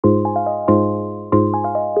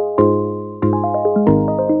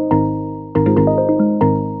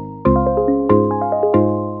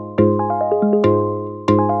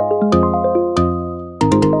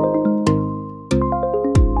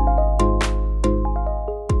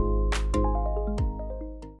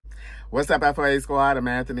What's up, FOA Squad? I'm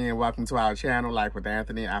Anthony, and welcome to our channel, Life with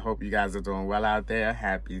Anthony. I hope you guys are doing well out there.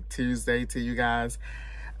 Happy Tuesday to you guys.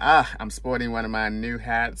 I'm sporting one of my new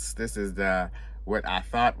hats. This is what I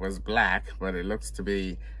thought was black, but it looks to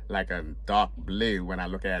be like a dark blue when I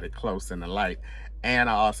look at it close in the light. And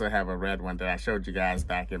I also have a red one that I showed you guys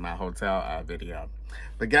back in my hotel video.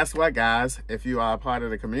 But guess what, guys? If you are a part of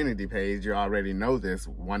the community page, you already know this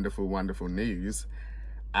wonderful, wonderful news.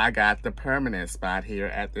 I got the permanent spot here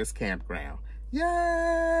at this campground. Yay!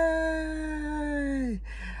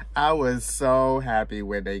 I was so happy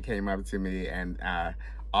when they came up to me and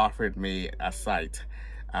offered me a site.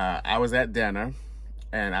 I was at dinner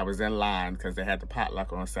and I was in line because they had the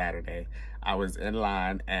potluck on Saturday. I was in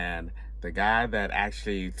line and the guy that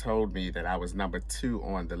actually told me that I was number 2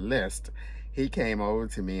 on the list, he came over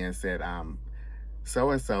to me and said,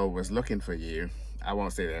 so-and-so was looking for you. I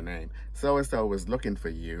won't say their name. So-and-so was looking for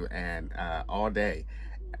you and all day.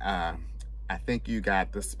 I think you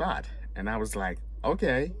got the spot. And I was like,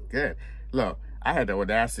 okay, good. Look, I had the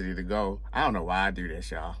audacity to go. I don't know why I do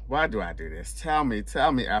this, y'all. Why do I do this? Tell me,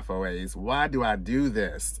 FOAs, why do I do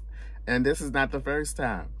this? And this is not the first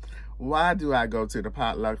time. Why do I go to the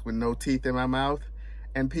potluck with no teeth in my mouth?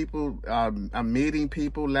 And people, I'm meeting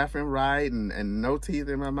people left and right and no teeth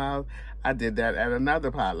in my mouth. I did that at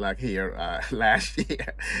another potluck here last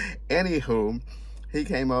year. Anywho, he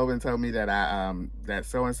came over and told me that that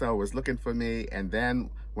so-and-so was looking for me. And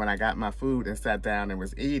then when I got my food and sat down and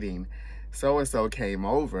was eating, so-and-so came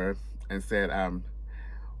over and said,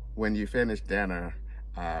 when you finish dinner,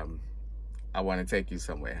 I want to take you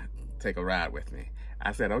somewhere. Take a ride with me.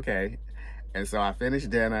 I said, okay. And so I finished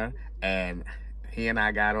dinner and he and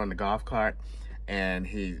I got on the golf cart and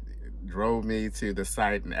he drove me to the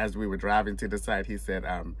site. And as we were driving to the site, he said,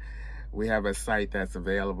 we have a site that's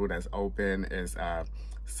available, that's open. It's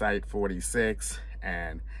site 46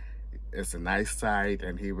 and it's a nice site.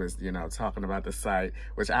 And he was, you know, talking about the site,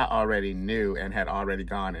 which I already knew and had already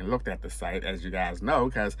gone and looked at the site, as you guys know,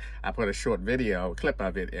 because I put a short video, clip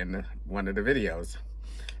of it in one of the videos.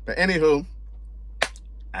 But anywho,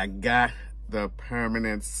 I got the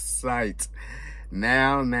permanent site.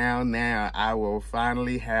 Now, I will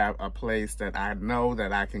finally have a place that I know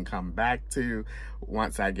that I can come back to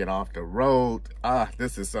once I get off the road.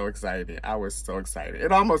 This is so exciting. I was so excited.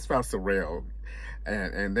 It almost felt surreal.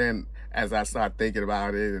 And then as I started thinking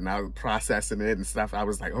about it and I was processing it and stuff, I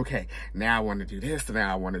was like, okay, now I want to do this,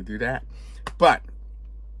 now I want to do that. But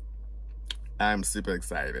I'm super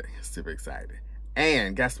excited, super excited.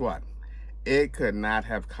 And guess what? It could not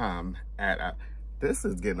have come at a... This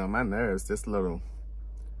is getting on my nerves, this little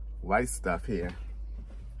white stuff here.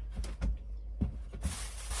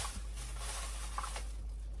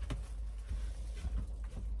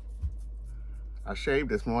 I shaved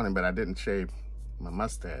this morning, but I didn't shave my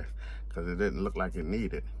mustache because it didn't look like it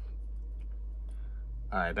needed.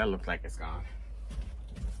 All right, that looks like it's gone.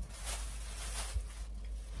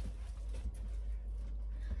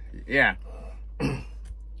 Yeah.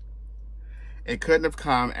 It couldn't have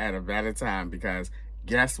come at a better time because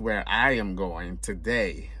guess where I am going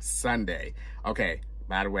today, Sunday. Okay,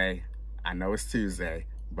 by the way, I know it's Tuesday,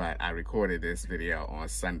 but I recorded this video on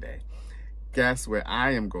Sunday. Guess where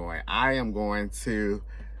I am going? I am going to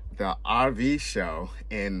the RV show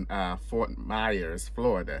in Fort Myers,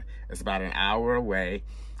 Florida. It's about an hour away.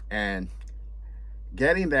 And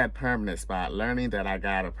getting that permanent spot, learning that I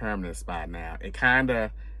got a permanent spot now, it kind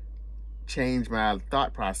of changed my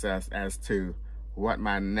thought process as to what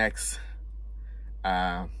my next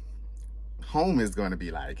home is going to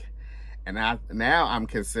be like. And now I'm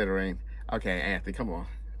considering, okay, Anthony, come on.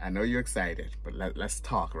 I know you're excited, but let's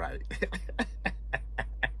talk, right?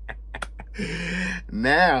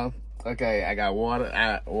 Now, okay, I got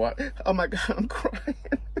water. Oh my God, I'm crying.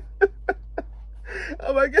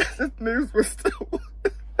 Oh my God, this news was still.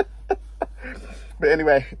 But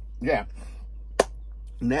anyway, yeah.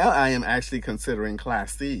 Now I am actually considering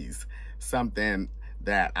Class C's, something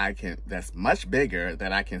that that's much bigger,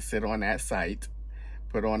 that I can sit on that site,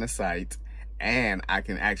 put on a site, and I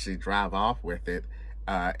can actually drive off with it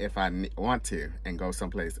if I want to and go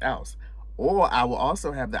someplace else. Or I will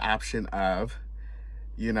also have the option of,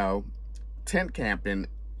 you know, tent camping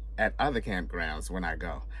at other campgrounds when I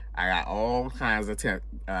go. I got all kinds of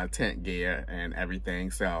tent gear and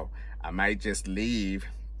everything, so I might just leave.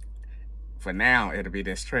 For now, it'll be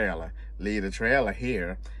this trailer. Leave the trailer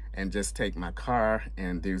here and just take my car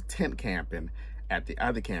and do tent camping at the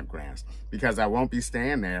other campgrounds. Because I won't be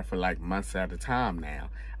staying there for like months at a time now.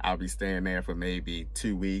 I'll be staying there for maybe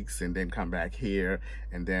 2 weeks and then come back here.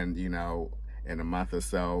 And then, you know, in a month or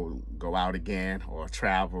so, go out again or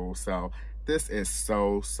travel. So This is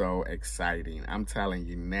so, so exciting. I'm telling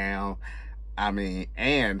you now. I mean,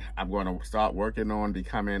 and I'm going to start working on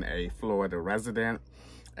becoming a Florida resident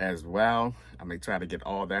as well. I'm going to try to get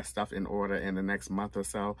all that stuff in order in the next month or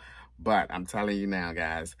so. But I'm telling you now,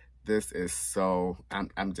 guys, this is so,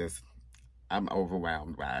 I'm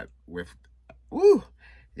overwhelmed by it with, woo,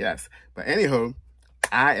 yes. But anywho,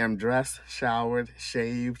 I am dressed, showered,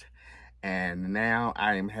 shaved, and now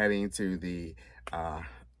I am heading to the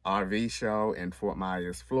RV show in Fort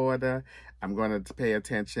Myers, Florida. I'm going to pay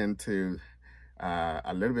attention to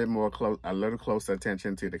a little closer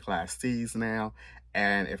attention to the Class C's now.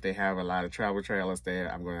 And if they have a lot of travel trailers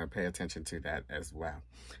there, I'm going to pay attention to that as well.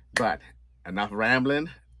 But enough rambling.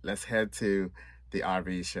 Let's head to the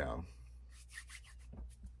RV show.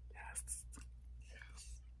 Yes.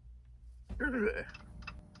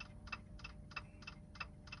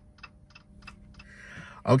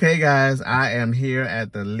 Okay, guys, I am here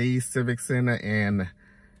at the Lee Civic Center in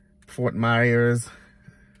Fort Myers,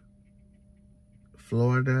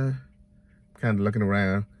 Florida. Kind of looking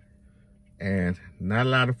around, and not a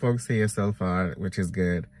lot of folks here so far, which is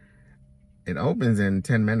good. It opens in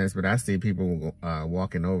 10 minutes, but I see people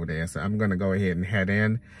walking over there, so I'm going to go ahead and head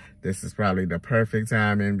in. This is probably the perfect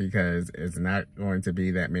timing because it's not going to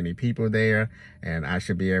be that many people there, and I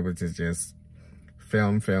should be able to just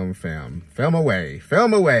film away.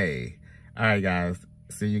 All right, guys,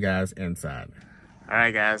 see you guys inside. All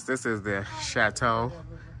right, guys, this is the chateau.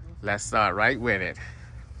 Let's start right with it.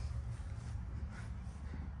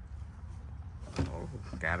 Oh,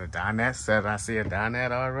 got a dinette set. I see a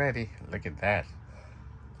dinette already. Look at that.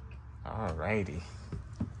 All righty.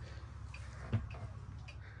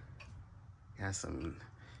 Got some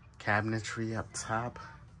cabinetry up top.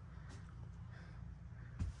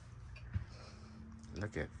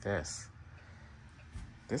 Look at this.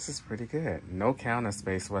 This is pretty good. No counter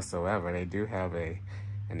space whatsoever. They do have an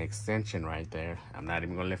extension right there. I'm not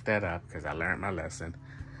even gonna lift that up because I learned my lesson.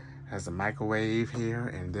 Has a microwave here,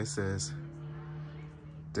 and this is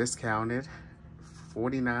discounted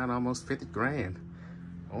 49, almost 50 grand.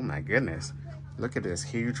 Oh my goodness. Look at this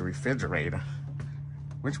huge refrigerator.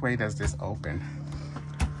 Which way does this open?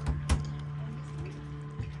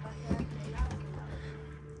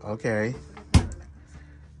 Okay.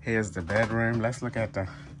 Here's the bedroom. Let's look at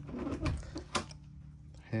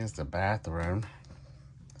here's the bathroom.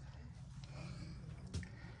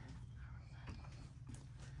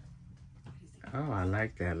 Oh, I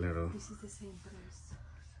like that little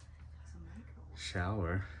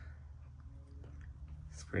shower.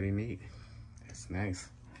 It's pretty neat. It's nice.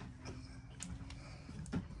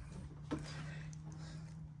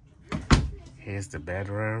 Here's the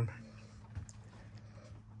bedroom.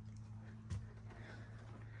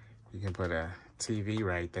 You can put a TV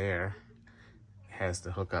right there. It has the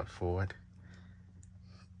hookup for it.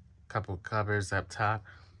 Couple cupboards up top.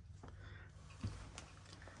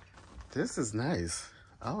 This is nice.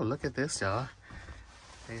 Oh, look at this, y'all.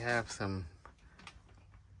 They have some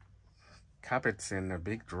cupboards in the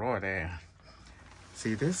big drawer there.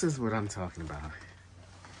 See, this is what I'm talking about.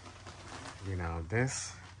 You know,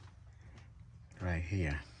 this right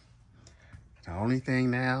here. The only thing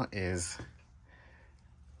now is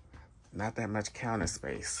not that much counter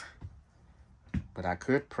space, but I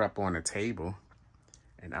could prep on a table,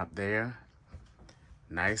 and up there,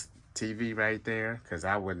 nice TV right there, because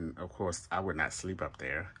I wouldn't, of course, I would not sleep up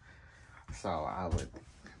there. So I would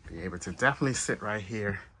be able to definitely sit right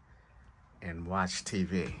here and watch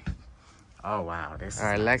TV. Oh, wow. All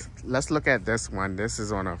right, let's look at this one. This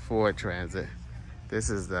is on a Ford Transit. This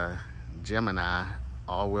is the Gemini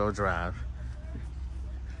all-wheel drive.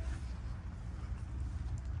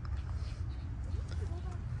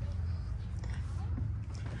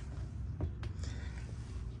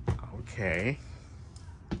 Okay.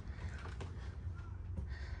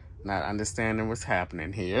 Not understanding what's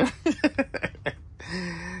happening here.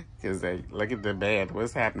 Because they look at the bed.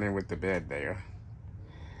 What's happening with the bed there?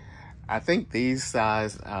 I think these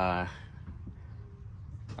size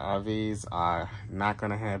RVs are not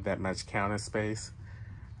going to have that much counter space.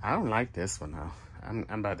 I don't like this one though. I'm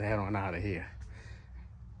about to head on out of here.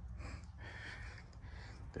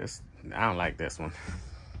 I don't like this one.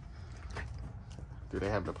 Do they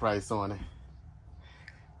have the price on it?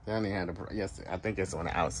 They only have the price. Yes, I think it's on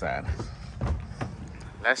the outside.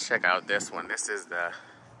 Let's check out this one. This is the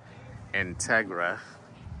Integra.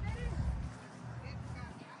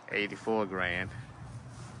 84 grand.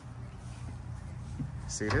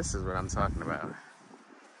 See, this is what I'm talking about.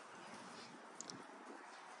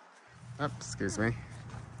 Oh, excuse me.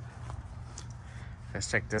 Let's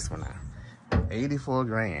check this one out. 84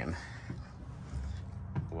 grand.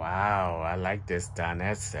 Wow, I like this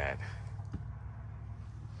dinette set.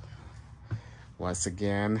 Once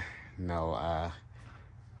again, no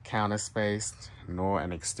counter space, nor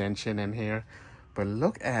an extension in here. But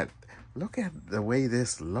look at the way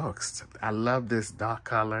this looks. I love this dark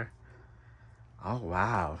color. Oh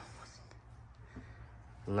wow.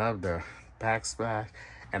 Love the backsplash.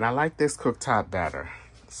 And I like this cooktop better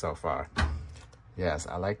so far. Yes,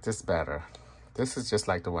 I like this better. This is just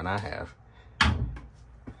like the one I have.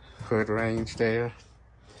 Hood range there.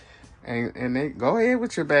 And they go ahead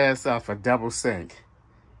with your bad self, a double sink.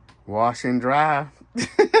 Wash and dry.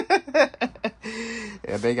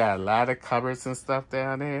 Yeah, they got a lot of cupboards and stuff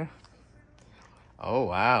down there. Oh,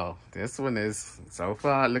 wow. This one is so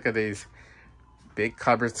far. Look at these big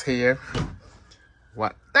cupboards here.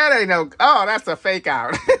 What? That ain't no... Oh, that's a fake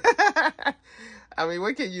out. I mean,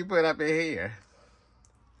 what can you put up in here?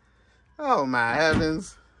 Oh, my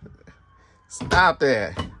heavens. Stop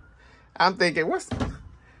that. I'm thinking, what's...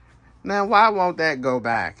 Now, why won't that go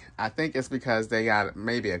back? I think it's because they got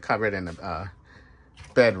maybe a cupboard in the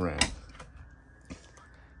bedroom.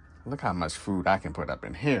 Look how much food I can put up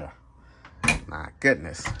in here. My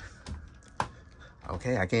goodness.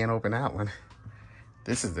 Okay, I can't open that one.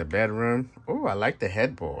 This is the bedroom. Oh, I like the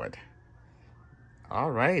headboard.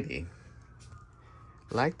 Alrighty.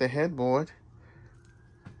 Like the headboard.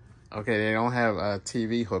 Okay, they don't have a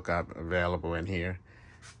TV hookup available in here.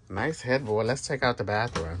 Nice headboard. Let's check out the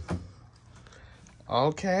bathroom.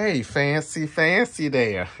 Okay, fancy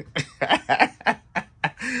there.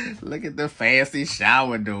 Look at the fancy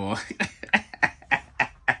shower door.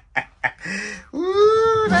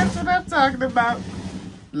 Ooh, that's what I'm talking about.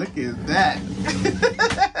 Look at that.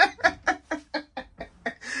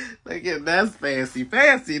 Look at that's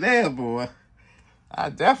fancy there, boy. I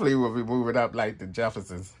definitely will be moving up like the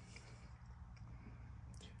Jeffersons.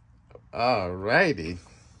 Alrighty.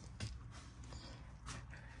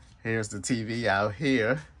 Here's the TV out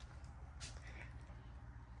here.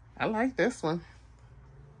 I like this one.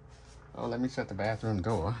 Oh, let me shut the bathroom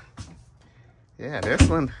door. Yeah, this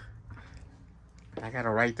one. I gotta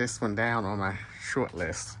write this one down on my short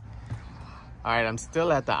list. All right, I'm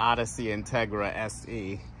still at the Odyssey Integra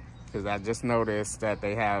SE because I just noticed that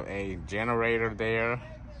they have a generator there,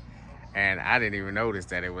 and I didn't even notice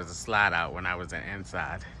that it was a slide out when I was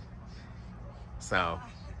inside. So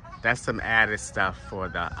that's some added stuff for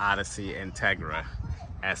the Odyssey Integra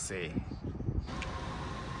SE.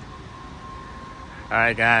 All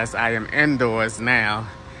right, guys, I am indoors now,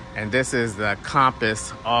 and this is the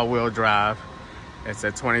Compass all-wheel drive. It's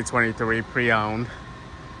a 2023 pre-owned,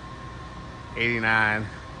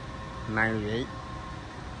 $89.98.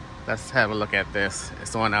 Let's have a look at this.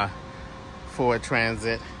 It's on a Ford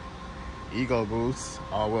Transit Ego Boost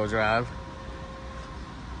all-wheel drive.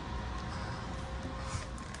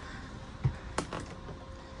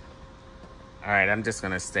 All right, I'm just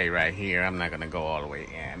gonna stay right here. I'm not gonna go all the way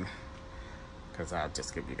in because I'll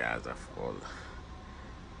just give you guys a full.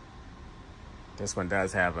 This one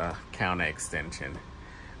does have a counter extension.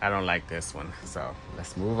 I don't like this one, so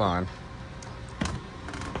let's move on.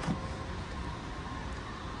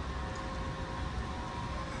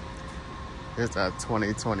 Here's a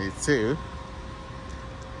 2022.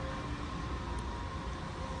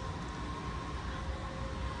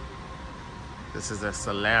 This is a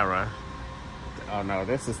Solara. Oh no,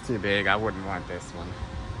 this is too big. I wouldn't want this one.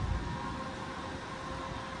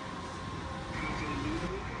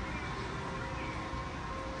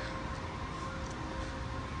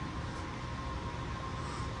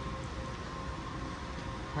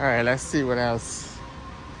 All right, let's see what else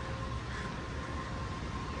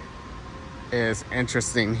is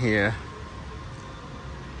interesting here.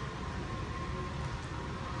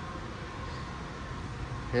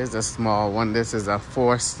 Here's a small one. This is a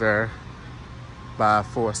Forester by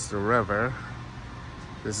Forester River.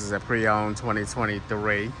 This is a pre-owned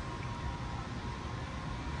 2023.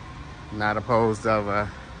 Not opposed of a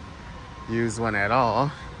used one at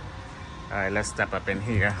all. All right, let's step up in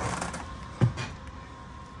here.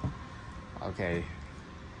 Okay.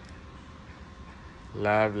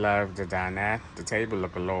 Love the dinette. The table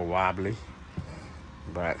look a little wobbly,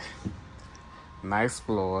 but nice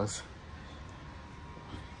floors.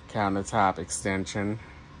 Countertop extension.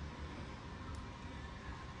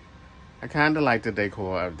 I kind of like the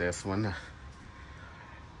decor of this one.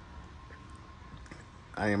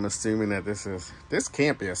 I am assuming that this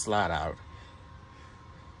can't be a slide out.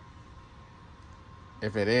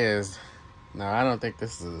 If it is, no, I don't think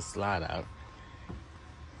this is a slide out.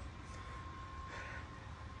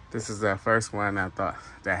 This is the first one I thought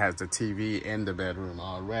that has the TV in the bedroom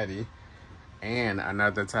already, and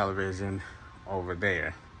another television over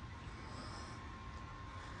there.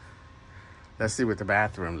 Let's see what the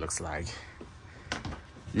bathroom looks like.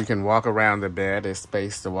 You can walk around the bed. There's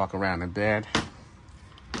space to walk around the bed.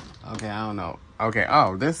 Okay, I don't know. Okay,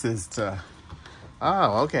 oh, this is to...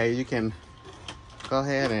 Oh, okay, you can go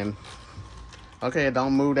ahead and... Okay,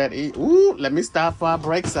 don't move that... Ooh, let me stop before I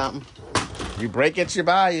break something. You break it, you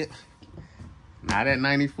buy it. Not at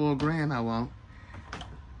 94 grand, I won't.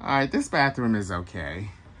 All right, this bathroom is okay.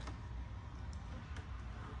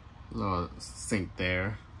 Little sink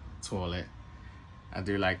there, toilet. I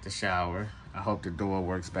do like the shower. I hope the door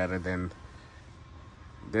works better than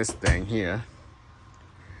this thing here.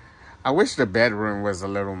 I wish the bedroom was a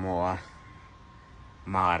little more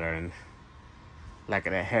modern, like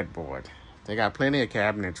a headboard. They got plenty of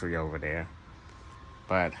cabinetry over there.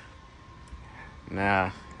 But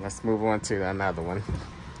now, let's move on to another one.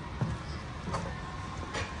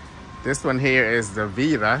 This one here is the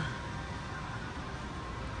Vita.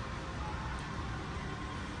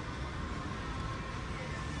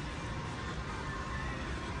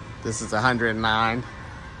 This is 109,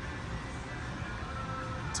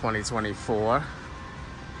 2024.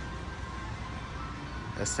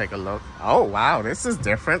 Let's take a look. Oh, wow, this is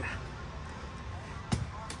different.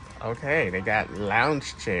 Okay, they got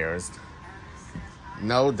lounge chairs.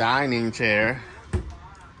 No dining chair.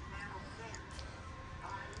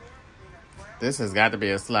 This has got to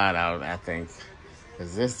be a slide out, I think.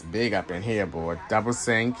 Because this big up in here, boy. Double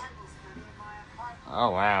sink.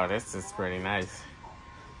 Oh, wow, this is pretty nice.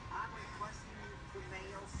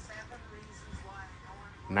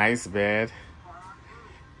 Nice bed.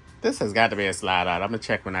 This has got to be a slide out. I'm going to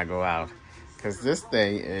check when I go out. Because this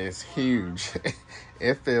thing is huge.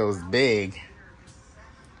 It feels big.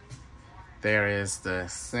 There is the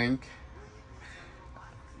sink.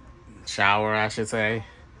 Shower, I should say.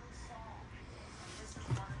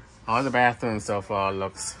 All the bathrooms so far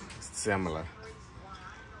looks similar.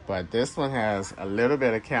 But this one has a little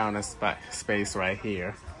bit of counter space right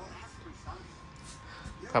here.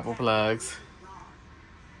 Couple plugs.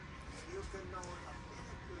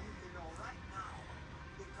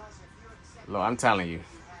 Look, I'm telling you,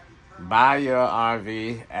 buy your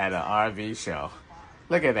RV at an RV show.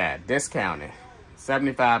 Look at that, discounted,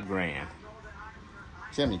 75 grand.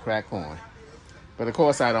 Jimmy crack corn. But of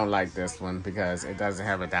course I don't like this one because it doesn't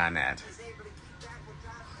have a dinette.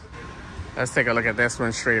 Let's take a look at this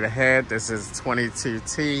one straight ahead. This is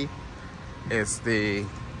 22T. It's the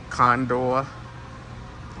Condor.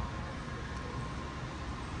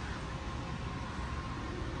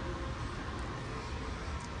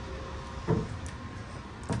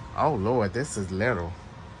 Oh Lord, this is little.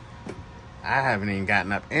 I haven't even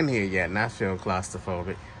gotten up in here yet and I feel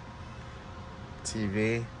claustrophobic.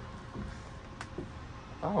 TV.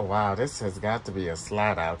 Oh wow, this has got to be a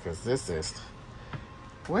slide out because this is...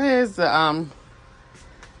 Where's the,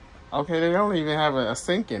 Okay, they don't even have a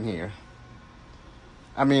sink in here.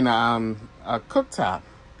 I mean, a cooktop.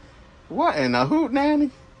 What in a hoot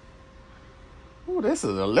nanny? Ooh, this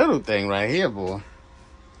is a little thing right here, boy.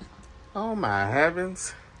 Oh my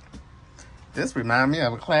heavens. This reminds me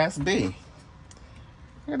of a Class B.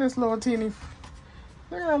 Look at this little teeny,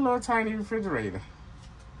 look at that little tiny refrigerator.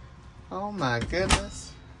 Oh my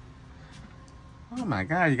goodness. Oh my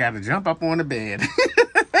God, you gotta jump up on the bed.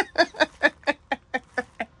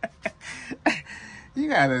 You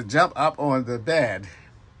gotta jump up on the bed.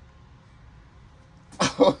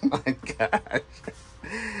 Oh my gosh.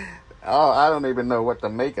 Oh, I don't even know what to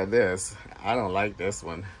make of this. I don't like this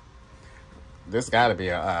one. This gotta be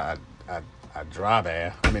a dry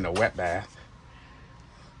bath. I mean a wet bath.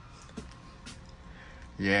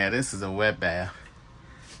 Yeah, this is a wet bath.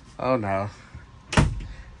 Oh no.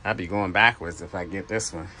 I'll be going backwards if I get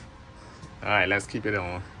this one. All right, let's keep it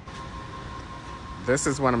on. This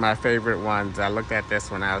is one of my favorite ones. I looked at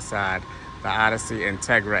this one outside. The Odyssey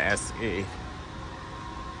Integra SE.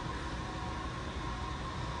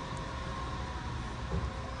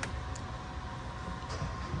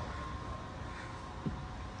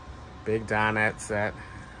 Big dinette set.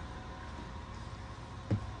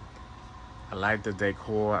 I like the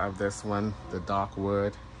decor of this one, the dark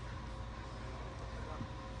wood.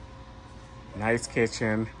 Nice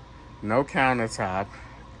kitchen, no countertop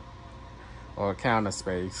or counter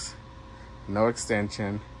space, no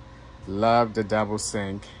extension. Love the double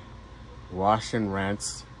sink, wash and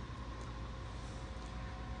rinse.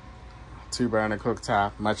 2-burner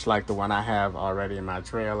cooktop, much like the one I have already in my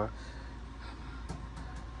trailer.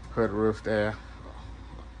 Hood roof there,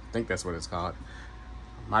 I think that's what it's called.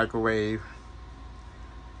 Microwave,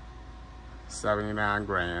 79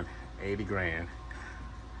 grand, 80 grand.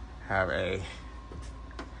 Have a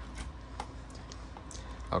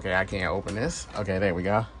Okay, I can't open this. Okay, there we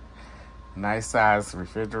go. Nice size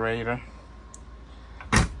refrigerator.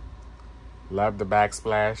 Love the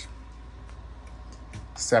backsplash.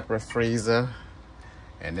 Separate freezer.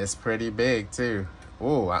 And it's pretty big too.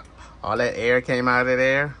 Ooh, all that air came out of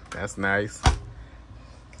there. That's nice.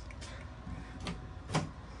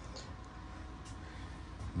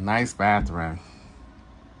 Nice bathroom.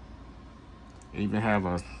 Even have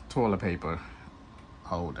a toilet paper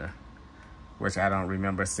holder, which I don't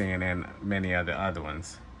remember seeing in many of the other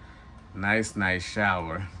ones. Nice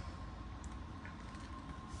shower.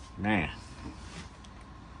 Man.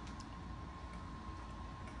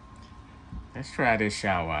 Let's try this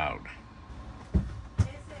shower out.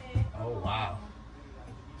 Oh, wow.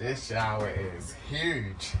 This shower is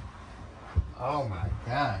huge. Oh my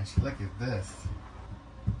gosh, look at this.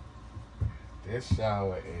 This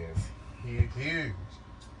shower is huge.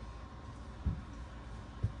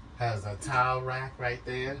 Has a towel rack right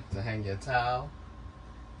there to hang your towel.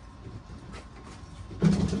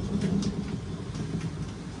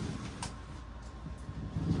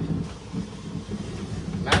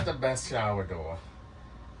 Not the best shower door.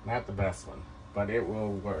 Not the best one, but it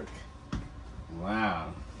will work.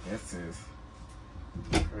 Wow, this is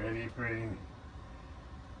pretty.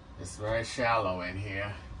 It's very shallow in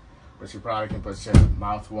here, but you probably can put your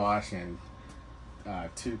mouthwash and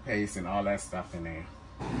toothpaste and all that stuff in there.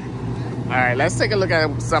 All right, let's take a look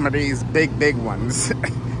at some of these big ones,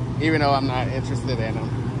 even though I'm not interested in them.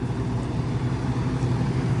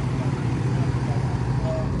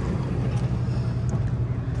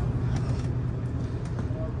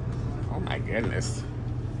 Oh my goodness.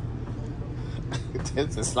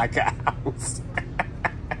 This is like a house.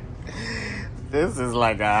 This is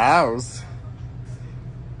like a house.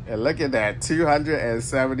 And look at that,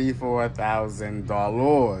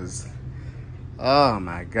 $274,000. Oh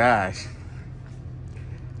my gosh.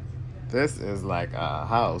 This is like a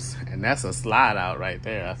house. And that's a slide out right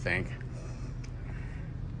there, I think.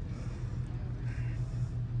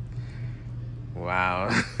 Wow.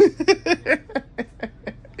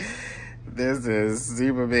 This is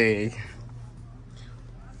super big.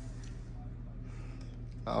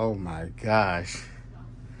 Oh my gosh.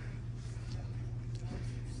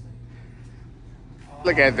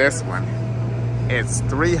 Look at this one. It's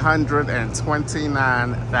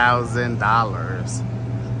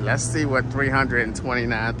 $329,000. Let's see what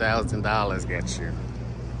 $329,000 gets you.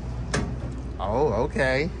 Oh,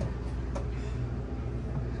 okay.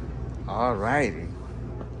 All righty.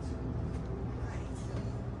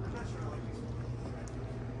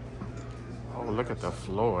 Oh, look at the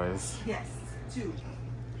floors. Yes, 2.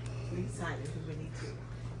 We decided we need 2.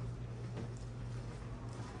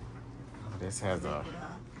 This has a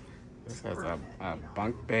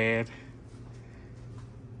bunk bed.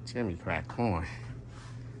 Jimmy crack corn.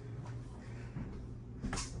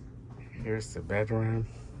 Here's the bedroom.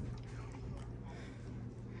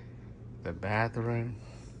 The bathroom.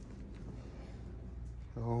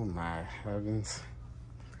 Oh my heavens.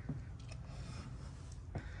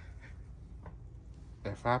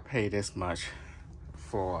 If I pay this much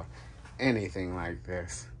for anything like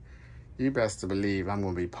this, you best to believe I'm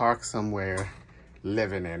gonna be parked somewhere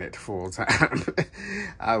living in it full time.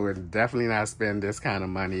 I would definitely not spend this kind of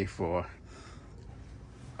money for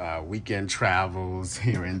weekend travels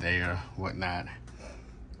here and there, whatnot.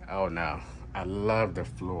 Oh no, I love the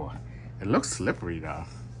floor. It looks slippery though.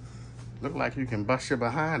 Look like you can bust your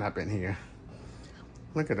behind up in here.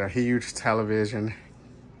 Look at a huge television.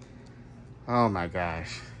 Oh my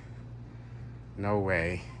gosh, no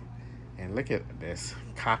way. And look at this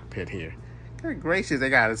cockpit here. Good gracious, they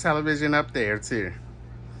got a television up there too.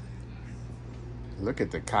 Look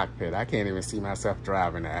at the cockpit. I can't even see myself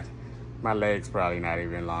driving that. My leg's probably not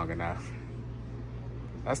even long enough.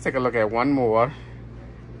 Let's take a look at one more,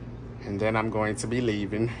 and then I'm going to be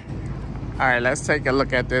leaving. All right, let's take a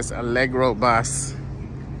look at this Allegro bus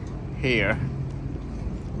here.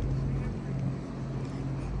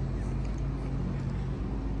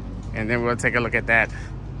 And then we'll take a look at that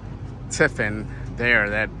Tiffin there,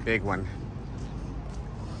 that big one.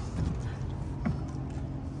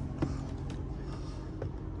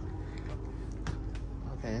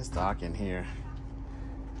 Okay, it's dark in here.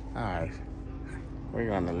 All right, we're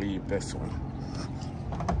gonna leave this one.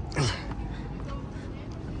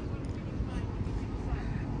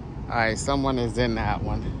 All right, someone is in that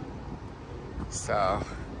one. So,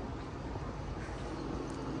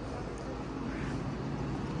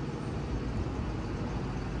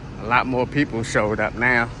 a lot more people showed up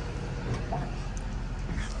now.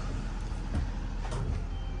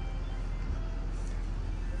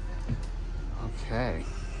 Okay.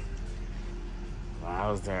 Wow,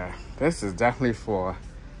 house there. This is definitely for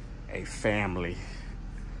a family,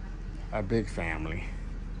 a big family.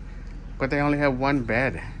 But they only have one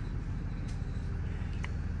bed.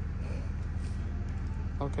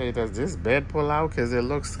 Okay, does this bed pull out? Because it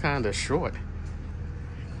looks kind of short.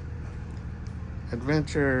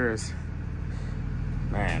 Adventures.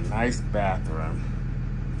 Man, nice bathroom.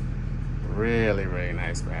 Really, really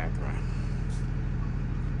nice bathroom.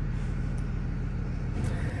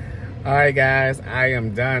 All right, guys, I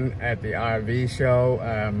am done at the RV show.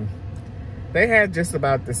 They had just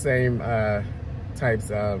about the same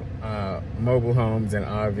types of mobile homes and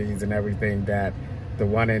RVs and everything that the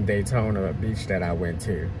one in Daytona Beach that I went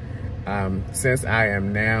to. Since I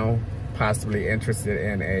am now possibly interested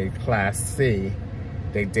in a Class C,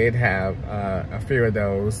 they did have a few of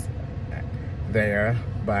those there,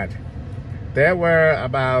 but there were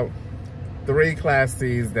about 3 Class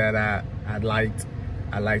C's that I liked.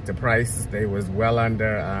 I liked the price. They was well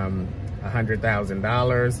under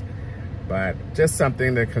 $100,000, but just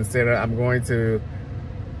something to consider. I'm going to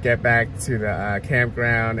get back to the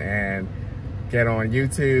campground and get on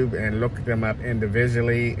YouTube and look them up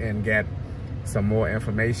individually and get some more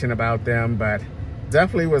information about them, but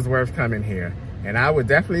definitely was worth coming here. And I would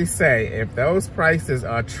definitely say if those prices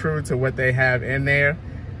are true to what they have in there,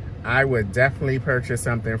 I would definitely purchase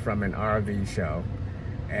something from an RV show.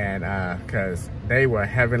 And because they were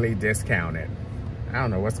heavily discounted. I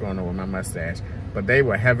don't know what's going on with my mustache, but they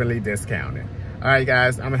were heavily discounted. All right,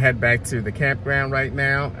 guys, I'm gonna head back to the campground right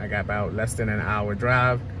now. I got about less than an hour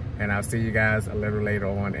drive, and I'll see you guys a little later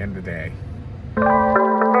on in the day.